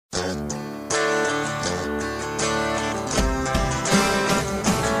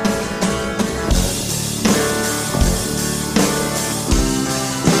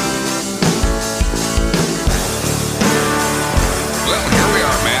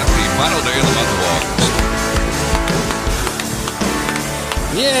Final day of the month of August.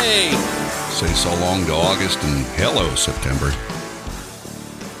 Yay! Say so long to August and hello, September.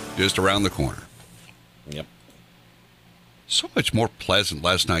 Just around the corner. Yep. So much more pleasant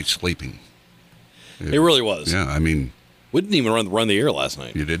last night sleeping. It really was. Yeah, I mean... We didn't even run the air last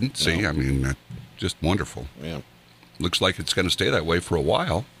night. You didn't? See, No. I mean, just wonderful. Yeah. Looks like it's going to stay that way for a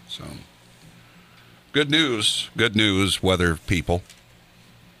while. So, good news, weather people.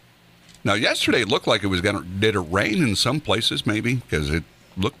 Now, yesterday it looked like it was going to. Did it rain in some places? Maybe because it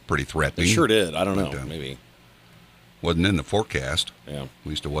looked pretty threatening. It sure did. I don't know. But, Maybe. Wasn't in the forecast. Yeah. At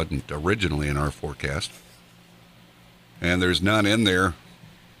least it wasn't originally in our forecast. And there's none in there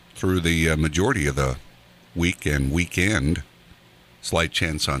through the majority of the week and weekend. Slight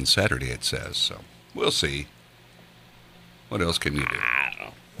chance on Saturday, it says. So we'll see. What else can you do?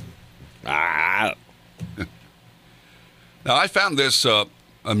 Now, I found this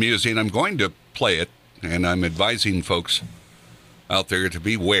amusing. I'm going to play it, and I'm advising folks out there to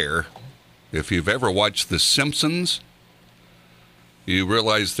beware. If you've ever watched The Simpsons, you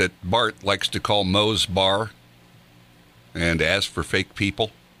realize that Bart likes to call Moe's bar and ask for fake people.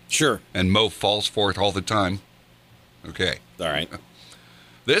 Sure. And Moe falls for it all the time. Okay. All right.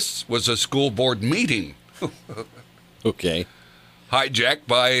 This was a school board meeting. Okay. Hijacked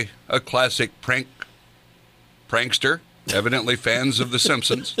by a classic prankster, evidently fans of The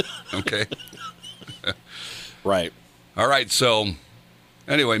Simpsons. Okay. Right. All right, so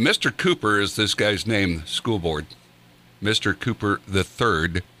anyway, Mr. Cooper is this guy's name, school board. Mr. Cooper the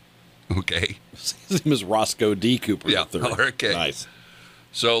Third. Okay. His name is Roscoe D. Cooper. Yeah, the third. okay. Nice.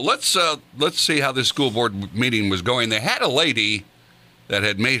 So let's see how this school board meeting was going. They had a lady that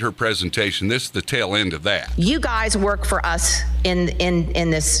had made her presentation. This is the tail end of that. You guys work for us in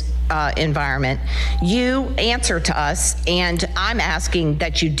this environment. You answer to us, and I'm asking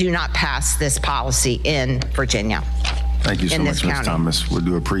that you do not pass this policy in Virginia. Thank you so in much, this Ms. county. Thomas. We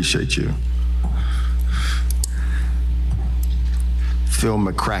do appreciate you. Phil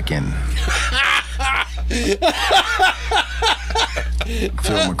McCracken.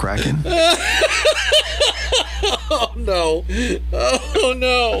 Phil McCracken. Oh, no. Oh,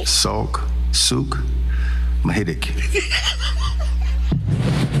 no. Souk Mahidic.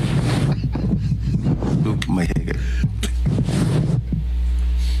 Souk Mahidic.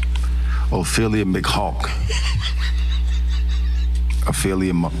 Ophelia McHawk.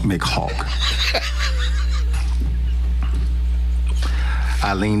 Ophelia McHawk.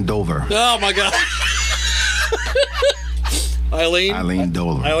 Eileen Dover. Oh, my God. Eileen? Eileen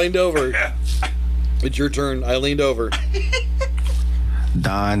Dover. I leaned over. It's your turn. I leaned over.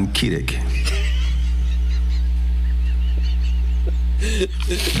 Don Kiddick.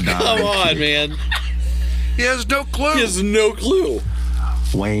 Come on, man. He has no clue. He has no clue.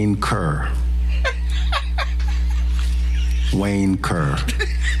 Wayne Kerr. Wayne Kerr.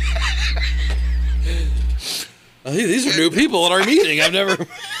 These are new people at our meeting. I've never.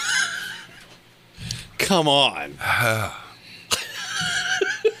 Come on.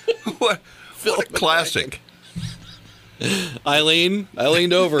 What a classic. I leaned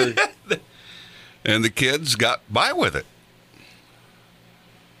over. And the kids got by with it.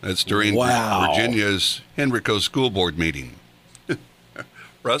 That's during Wow. Virginia's Henrico School Board meeting.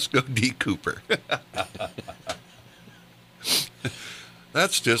 Roscoe D. Cooper.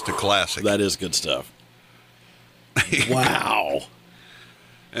 That's just a classic. That is good stuff. Wow.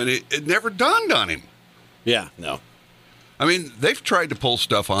 And it never dawned on him. Yeah, no. I mean, they've tried to pull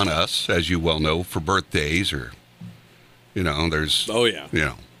stuff on us, as you well know, for birthdays or, there's... Oh, yeah.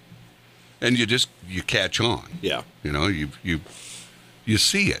 And you catch on. Yeah. You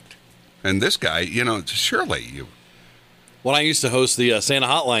see it. And this guy, surely you... When I used to host the Santa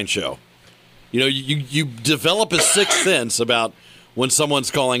Hotline show, you develop a sixth sense about when someone's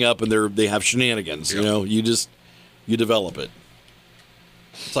calling up and they have shenanigans. Yep. You develop it.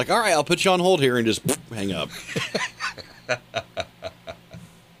 It's like, all right, I'll put you on hold here and just hang up.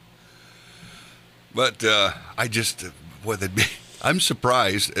 But I'm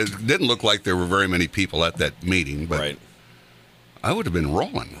surprised. It didn't look like there were very many people at that meeting, but Right. I would have been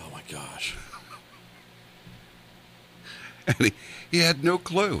rolling. Oh, my gosh. And he had no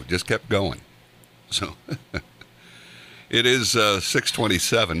clue, just kept going. So it is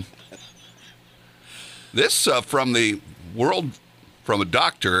 6:27. This from a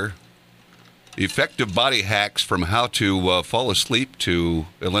doctor, effective body hacks from how to fall asleep to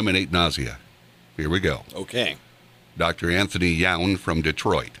eliminate nausea. Here we go. Okay. Dr. Anthony Youn from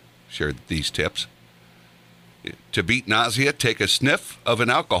Detroit shared these tips. To beat nausea, take a sniff of an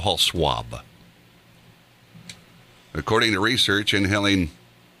alcohol swab. According to research, inhaling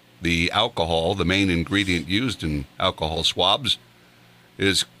the alcohol, the main ingredient used in alcohol swabs,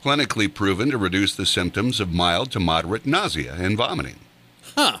 is clinically proven to reduce the symptoms of mild to moderate nausea and vomiting.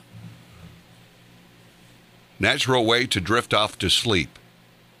 Huh. Natural way to drift off to sleep.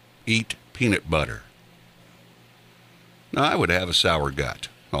 Eat peanut butter. Now, I would have a sour gut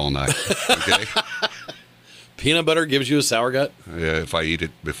all night. Okay? Peanut butter gives you a sour gut? If I eat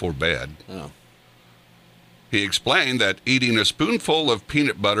it before bed. Oh. He explained that eating a spoonful of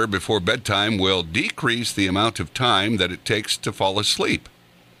peanut butter before bedtime will decrease the amount of time that it takes to fall asleep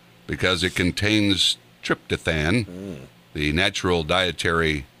because it contains tryptophan, the natural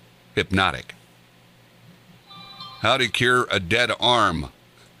dietary hypnotic. How to cure a dead arm.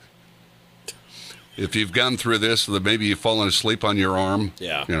 If you've gone through this, maybe you've fallen asleep on your arm.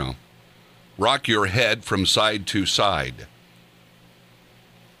 Yeah. You know, rock your head from side to side.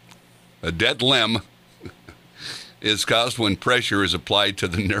 A dead limb is caused when pressure is applied to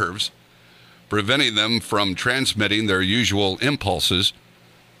the nerves, preventing them from transmitting their usual impulses,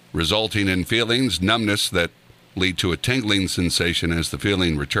 resulting in feelings, numbness that lead to a tingling sensation as the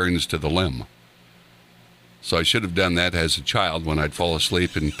feeling returns to the limb. So I should have done that as a child when I'd fall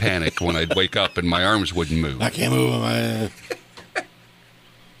asleep and panic when I'd wake up and my arms wouldn't move. I can't move my head.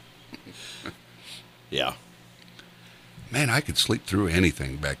 Yeah. Man, I could sleep through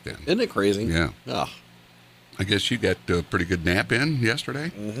anything back then. Isn't it crazy? Yeah. Oh. I guess you got a pretty good nap in yesterday.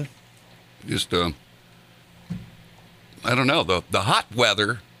 Mm-hmm. Just, I don't know. The hot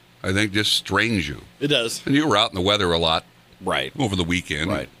weather, I think, just strains you. It does. And you were out in the weather a lot Right. over the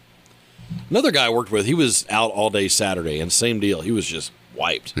weekend. Right. Another guy I worked with, he was out all day Saturday, and same deal. He was just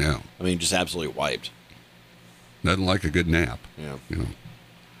wiped. Yeah. I mean, just absolutely wiped. Nothing like a good nap. Yeah. You know.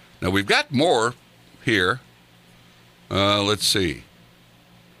 Now, we've got more here. Let's see.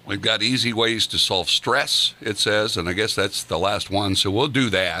 We've got easy ways to solve stress, it says, and I guess that's the last one, so we'll do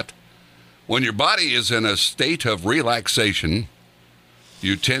that. When your body is in a state of relaxation,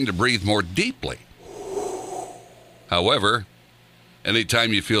 you tend to breathe more deeply. However,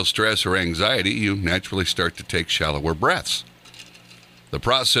 anytime you feel stress or anxiety, you naturally start to take shallower breaths. The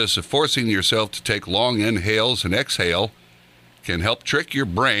process of forcing yourself to take long inhales and exhale can help trick your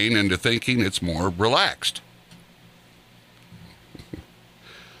brain into thinking it's more relaxed.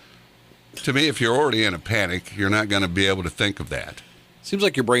 To me, if you're already in a panic, you're not going to be able to think of that. Seems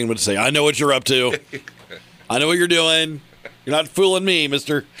like your brain would say, I know what you're up to. I know what you're doing. You're not fooling me,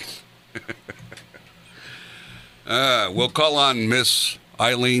 mister. We'll call on Miss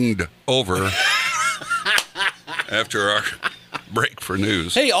Eileen over after our break for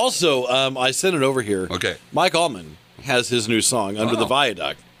news. Hey, also, I sent it over here. Okay. Mike Allman has his new song, Under the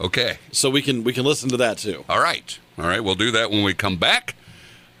Viaduct. Okay. So we can listen to that, too. All right. We'll do that when we come back.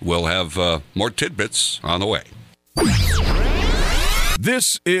 We'll have more tidbits on the way.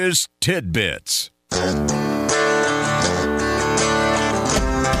 This is Tidbits.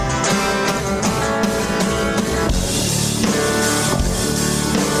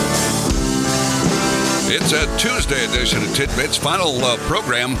 It's a Tuesday edition of Tidbits, final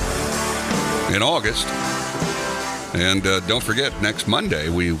program in August. And don't forget, next Monday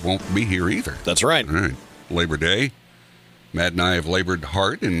we won't be here either. That's right. All right. Labor Day. Matt and I have labored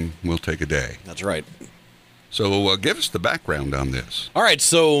hard, and we'll take a day. That's right. So give us the background on this. All right,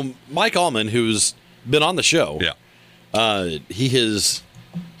 so Mike Allman, who's been on the show, he's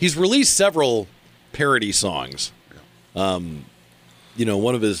released several parody songs. One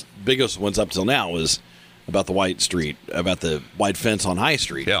of his biggest ones up till now was about the white fence on High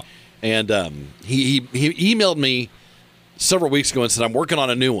Street. Yeah. And he emailed me several weeks ago and said, I'm working on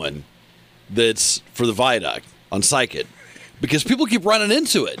a new one that's for the viaduct on Sycott. Because people keep running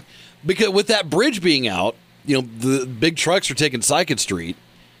into it. Because with that bridge being out, the big trucks are taking Sycott Street,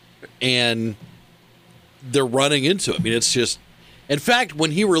 and they're running into it. I mean, it's just... In fact,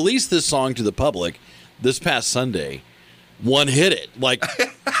 when he released this song to the public this past Sunday, one hit it. Like,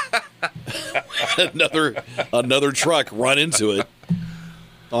 another truck run into it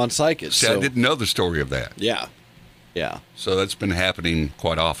on Sycott. See, I didn't know the story of that. Yeah. Yeah. So that's been happening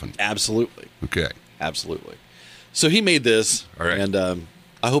quite often. Absolutely. Okay. Absolutely. So he made this, all right. And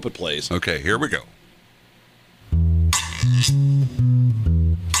I hope it plays. Okay, here we go.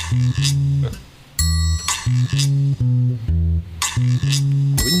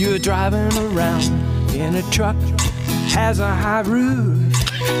 When you're driving around in a truck, has a high roof,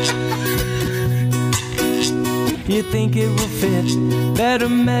 you think it will fit, better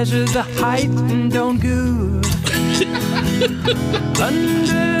measure the height and don't goof.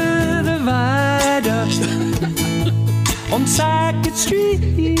 Under the viaduct on Sycott Street,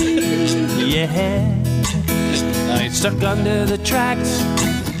 yeah. Nice. Stuck under the tracks,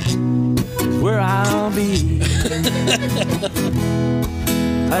 where I'll be.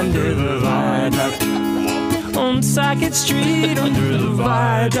 Under the viaduct on Sackett Street, under the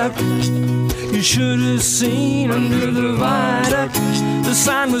viaduct. You should have seen under the viaduct. The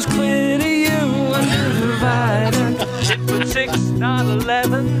sign was clear to you under the viaduct. 10-foot-6, not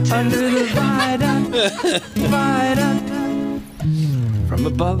 11. Under the viaduct, viaduct. From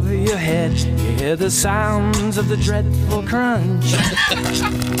above your head, you hear the sounds of the dreadful crunch.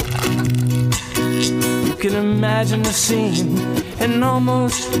 You can imagine the scene and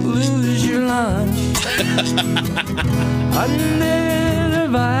almost lose your lunch. Under the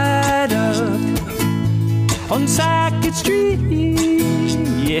viaduct on Sackett Street,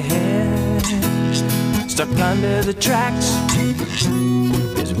 yeah. Stuck under the tracks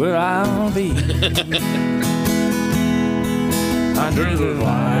is where I'll be. Under the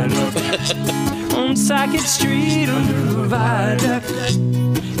viaduct on Sackett Street, under the viaduct.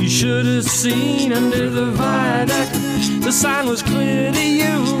 You should have seen under the viaduct. The sign was clear to you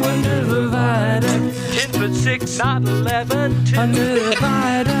under the viaduct. 10-foot-6, not 11. Under the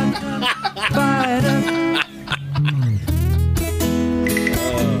viaduct, viaduct.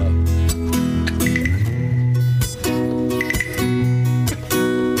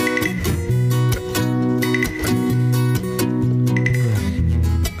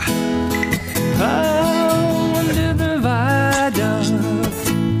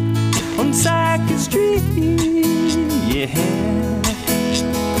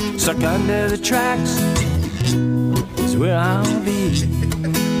 Stuck under the tracks is where I'll be.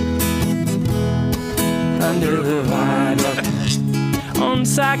 Under the viaduct on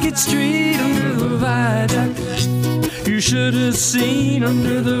Sackett Street, under the viaduct. You should have seen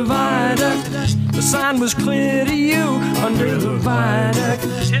under the viaduct. The sign was clear to you under the viaduct.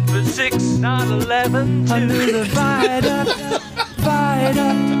 10-foot-6, not 11. Under the viaduct,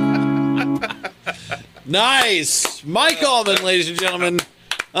 viaduct. Nice. Mike Allman, ladies and gentlemen,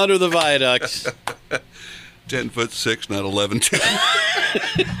 under the viaduct. 10-foot-6, not 11.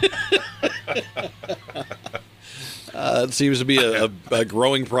 It seems to be a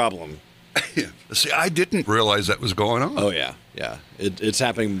growing problem. Yeah. See, I didn't realize that was going on. Oh, yeah. Yeah. It's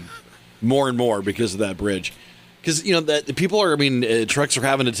happening more and more because of that bridge. Because, you know, that people are, trucks are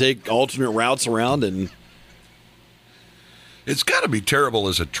having to take alternate routes around, and It's got to be terrible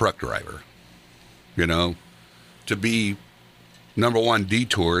as a truck driver, you know, to be, number one,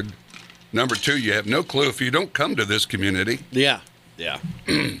 detoured. Number two, you have no clue if you don't come to this community. yeah. Yeah.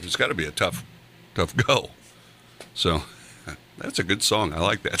 It's got to be a tough go. So that's a good song. I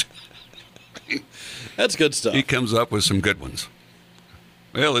like that. That's good stuff. He comes up with some good ones.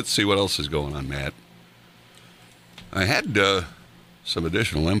 Well, let's see what else is going on, Matt. I had some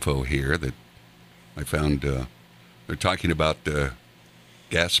additional info here that I found. They're talking about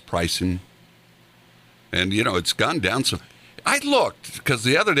gas pricing. And, you know, it's gone down some. I looked, because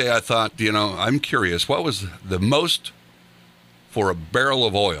the other day I thought, you know, I'm curious, what was the most for a barrel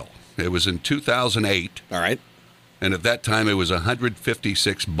of oil? It was in 2008. All right. And at that time, it was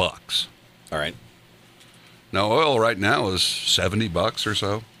 $156. All right. Now, oil right now is $70 or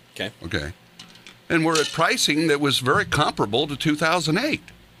so. Okay. Okay. And we're at pricing that was very comparable to 2008.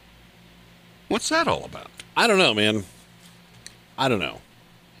 What's that all about? I don't know, man. I don't know.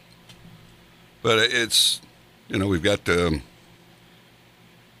 But it's, you know, we've got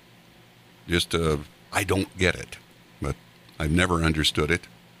I don't get it, but I've never understood it.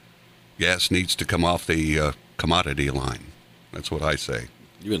 Gas needs to come off the commodity line. That's what I say.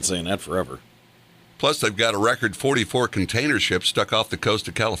 You've been saying that forever. Plus, they've got a record 44 container ships stuck off the coast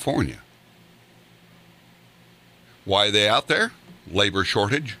of California. Why are they out there? Labor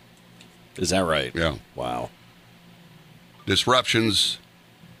shortage. Is that right? Yeah. Wow. Disruptions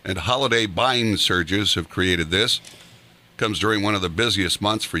and holiday buying surges have created this. Comes during one of the busiest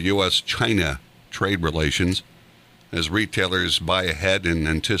months for U.S.-China trade relations as retailers buy ahead in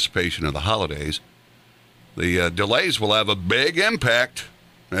anticipation of the holidays. The delays will have a big impact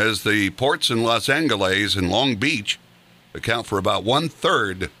as the ports in Los Angeles and Long Beach account for about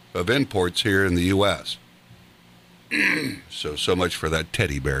 1/3 of imports here in the U.S. So much for that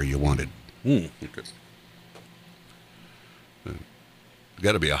teddy bear you wanted. Okay.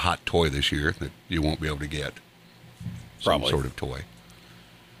 Got to be a hot toy this year that you won't be able to get. Probably. Some sort of toy.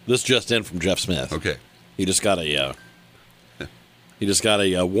 This just in from Jeff Smith. Okay. He just got a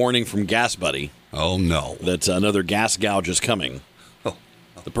warning from Gas Buddy Oh, no. that another gas gouge is coming. Oh.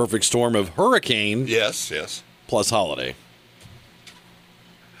 The perfect storm of hurricane Yes. plus holiday.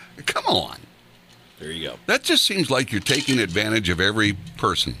 Come on. There you go. That just seems like you're taking advantage of every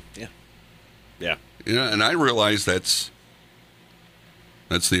person. Yeah. Yeah. You know, and I realize that's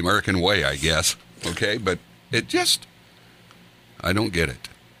That's the American way, I guess. Okay, but it just, I don't get it.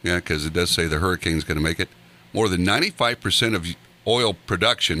 Yeah, because it does say the hurricane's going to make it. More than 95% of oil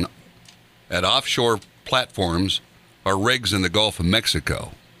production at offshore platforms are rigs in the Gulf of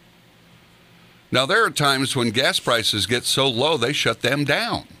Mexico. Now, there are times when gas prices get so low, they shut them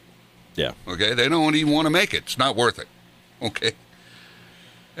down. Yeah. Okay, they don't even want to make it. It's not worth it. Okay.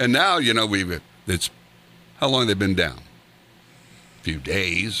 And now, it's, how long have they been down? A few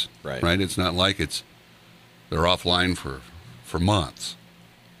days. Right. Right? It's not like they're offline for months.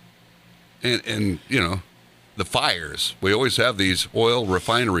 And the fires. We always have these oil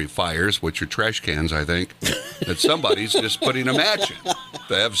refinery fires, which are trash cans, I think, that somebody's just putting a match in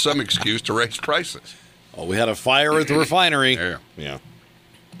to have some excuse to raise prices. Oh, we had a fire at the refinery. Yeah. Yeah.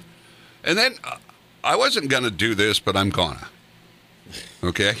 And then I wasn't going to do this, but I'm gonna.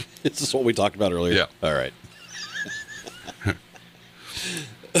 Okay? This is what we talked about earlier. Yeah. All right.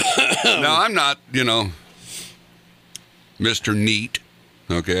 Now, I'm not, Mr. Neat.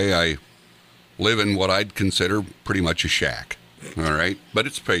 Okay? I live in what I'd consider pretty much a shack. All right? But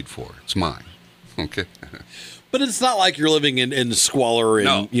it's paid for. It's mine. Okay? But it's not like you're living in squalor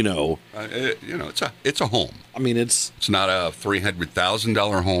and, No. It's a home. I mean, it's not a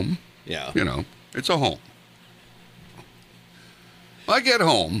 $300,000 home. Yeah. It's a home. I get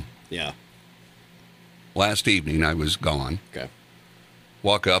home. Yeah. Last evening, I was gone. Okay.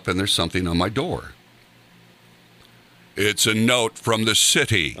 Walk up, and there's something on my door. It's a note from the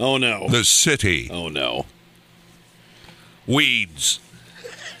city. Oh, no. The city. Oh, no. Weeds.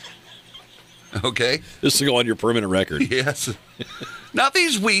 Okay? This will go on your permanent record. Yes. Now,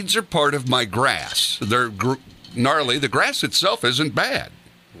 these weeds are part of my grass. They're gnarly. The grass itself isn't bad.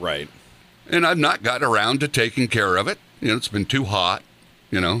 Right. And I've not gotten around to taking care of it. It's been too hot.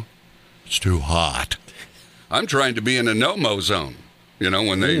 It's too hot. I'm trying to be in a no-mow zone.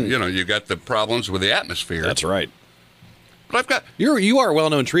 When they, you got the problems with the atmosphere. That's right. But I've got... You are a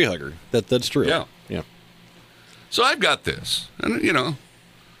well-known tree hugger. That's true. Yeah. Yeah. So I've got this. And,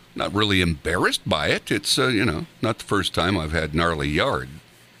 not really embarrassed by it. It's, not the first time I've had gnarly yard.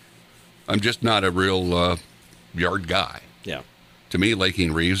 I'm just not a real yard guy. Yeah. To me,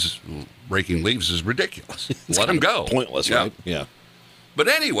 raking leaves is ridiculous. Let them go. Pointless, Yeah. right? Yeah. But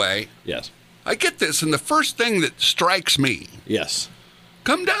anyway, Yes. I get this, and the first thing that strikes me, Yes.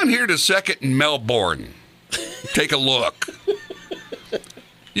 come down here to 2nd and Melbourne. Take a look.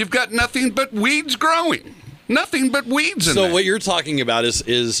 You've got nothing but weeds growing. Nothing but weeds in So there. what you're talking about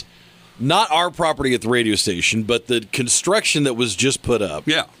is not our property at the radio station, but the construction that was just put up.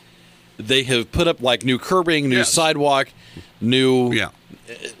 Yeah. They have put up like new curbing, new Yes. sidewalk, new Yeah.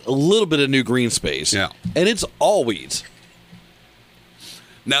 a little bit of new green space. Yeah. And it's all weeds.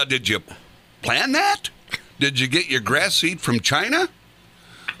 Now, did you plan that? Did you get your grass seed from China?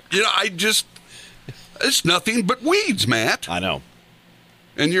 It's nothing but weeds, Matt. I know.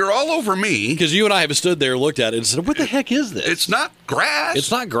 And you're all over me. Because you and I have stood there, looked at it, and said, "What the heck is this?" It's not grass.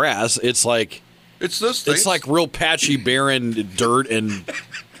 It's not grass. It's like It's this thing. it's like real patchy, barren dirt, and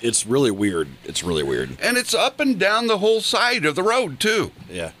it's really weird. It's really weird. And it's up and down the whole side of the road, too.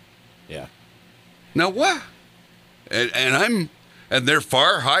 Yeah. Yeah. Now, what? And they're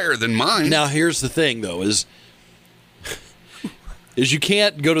far higher than mine. Now here's the thing, though: is you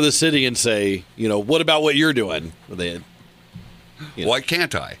can't go to the city and say, what about what you're doing? They Why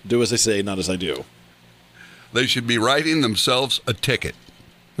can't I? do as I say, not as I do. They should be writing themselves a ticket.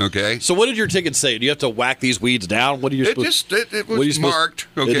 Okay? So what did your ticket say? Do you have to whack these weeds down? What are you It supposed? just it what are you was supposed- marked.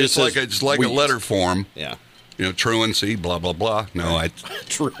 it Okay, just says it's like a weeds. letter form. Yeah. Truancy, blah blah blah. No,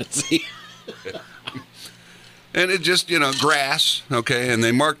 Truancy. and it just grass. Okay, and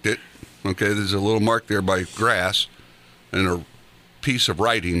they marked it. Okay, there's a little mark there by grass, and a piece of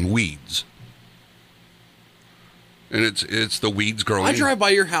writing, weeds. And it's the weeds growing. I drive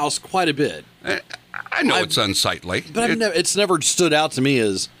by your house quite a bit, I know it's unsightly. but it's never stood out to me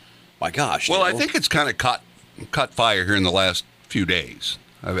as, my gosh. Well, I think it's kind of caught fire here in the last few days.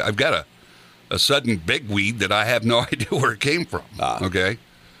 I've got a sudden big weed that I have no idea where it came from. Okay,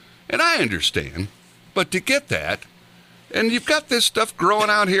 and I understand, but to get that, and you've got this stuff growing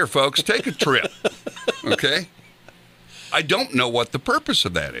out here, folks. Take a trip. Okay, I don't know what the purpose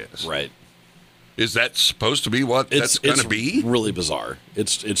of that is. right. Is that supposed to be what that's going to be? Really bizarre.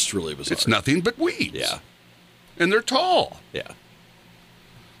 It's truly bizarre. It's nothing but weeds. Yeah. And they're tall. Yeah.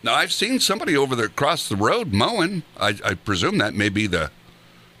 Now, I've seen somebody over there across the road mowing. I presume that may be the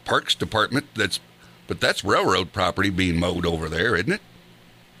Parks Department. But that's railroad property being mowed over there, isn't it?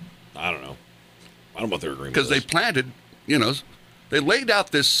 I don't know. I don't know what they're agreeing Because they planted, they laid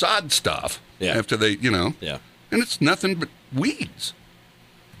out this sod stuff Yeah. after they, Yeah. and it's nothing but weeds.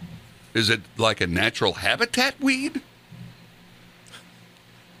 Is it like a natural habitat weed?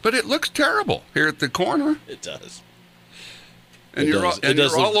 But it looks terrible here at the corner. It does. And It you're does. all, and It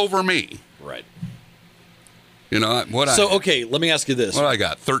does you're look- all over me. Right. You know what? So, okay, let me ask you this. What I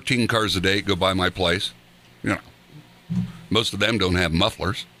got? 13 cars a day go by my place. You know, most of them don't have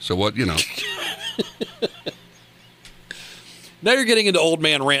mufflers. So what? You know. Now you're getting into old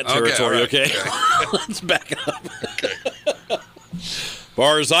man rant territory, all okay? right. Let's back it up. As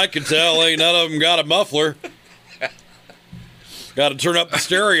far as I can tell, ain't none of them got a muffler. Got to turn up the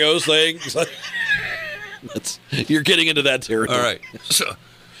stereos thing. You're getting into that territory. All right.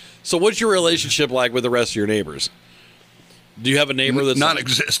 So what's your relationship like with the rest of your neighbors? Do you have a neighbor that's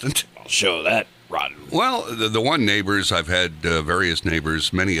non-existent. I'll show that, Rod. Well, the one neighbors I've had various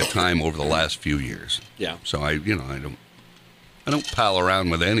neighbors many a time over the last few years. Yeah. So I don't pal around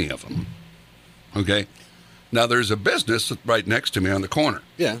with any of them. Okay. Now there's a business right next to me on the corner.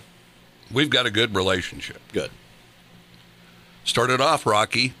 Yeah. We've got a good relationship. Good. Started off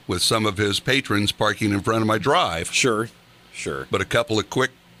rocky with some of his patrons parking in front of my drive, Sure. but a couple of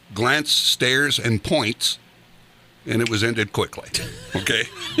quick glance, stares, and points, and it was ended quickly. Okay.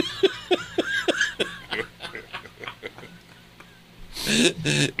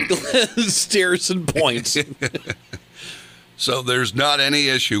 Stares and points. So there's not any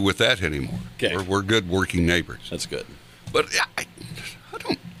issue with that anymore. Okay. We're good working neighbors. That's good. But I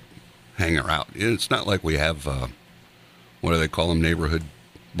don't hang around. It's not like we have, what do they call them, neighborhood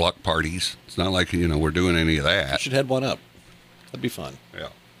block parties. It's not like, we're doing any of I that. should head one up. That'd be fun. Yeah.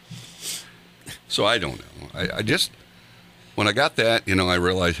 So I don't know. I just, when I got that, I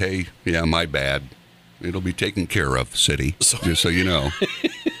realized, hey, yeah, my bad. It'll be taken care of, city, just so you know.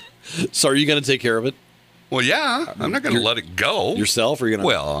 So are you going to take care of it Well, yeah, I'm not going to let it go. yourself, or are you going to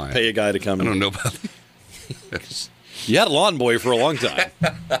Well, pay a guy to come I in? don't know about You had a lawn boy for a long time.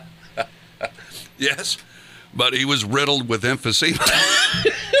 Yes, but he was riddled with emphysema.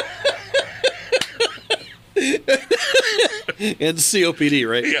 And COPD,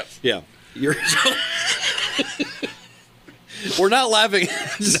 right? Yeah. Yeah. You're We're not laughing.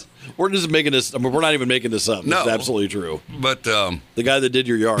 We're just making this. We're not even making this up. No. It's absolutely true. But The guy that did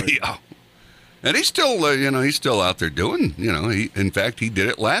your yard. yeah, and he's still, he's still out there doing. In fact, he did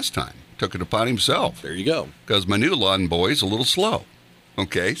it last time. Took it upon himself There you go. because my new lawn boy's a little slow.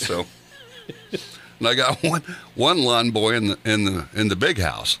 Okay, so and I got one lawn boy in the big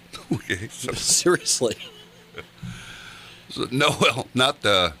house. Okay, so, Seriously. no, well, not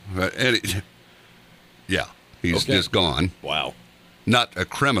the. Yeah, he's Okay. just gone. Wow. Not a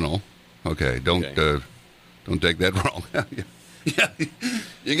criminal. Okay, don't Okay. don't take that wrong. Yeah,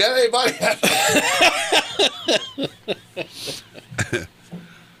 you got anybody?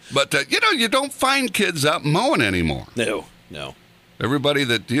 But you don't find kids out mowing anymore. No. Everybody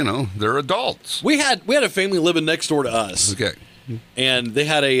that they're adults. We had a family living next door to us, Okay, and they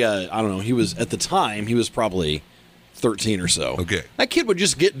had a I don't know. He was at the time he was probably 13 or so. Okay. That kid would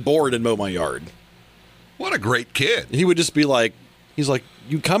just get bored and mow my yard. what a great kid. He would just be like, he's like,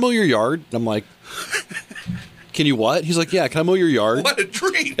 "You can I mow your yard?" And I'm like, "Can you what?" He's like, "Yeah, can I mow your yard?" What a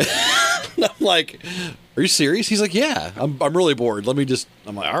treat. And I'm like, "Are you serious?" He's like, "Yeah, I'm really bored. Let me just."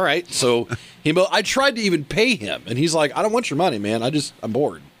 I'm like, "All right." So I tried to even pay him, and he's like, "I don't want your money, man. I'm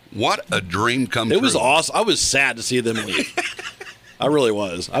bored." What a dream come true. It was awesome. I was sad to see them leave. I really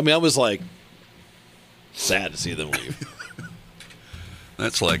was. I mean, I was like sad to see them leave.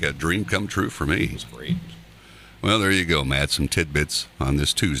 That's like a dream come true for me. It was great. Well, there you go, Matt. Some tidbits on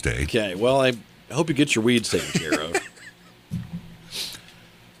this Tuesday. Okay, well, I hope you get your weeds taken care of.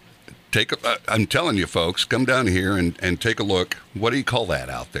 I'm telling you, folks, come down here and take a look. What do you call that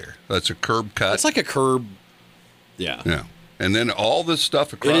out there? That's a curb cut. It's like a curb. Yeah. Yeah. And then all this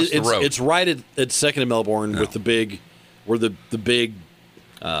stuff across the road. It's right at 2nd and Melbourne with the big, where the big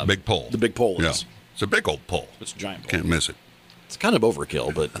big pole. the big pole Yeah. is. It's a big old pole. It's a giant pole. Can't miss it. It's kind of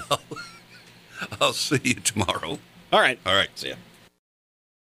overkill, but I'll see you tomorrow. all right. All right. See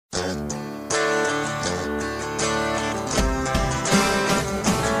ya.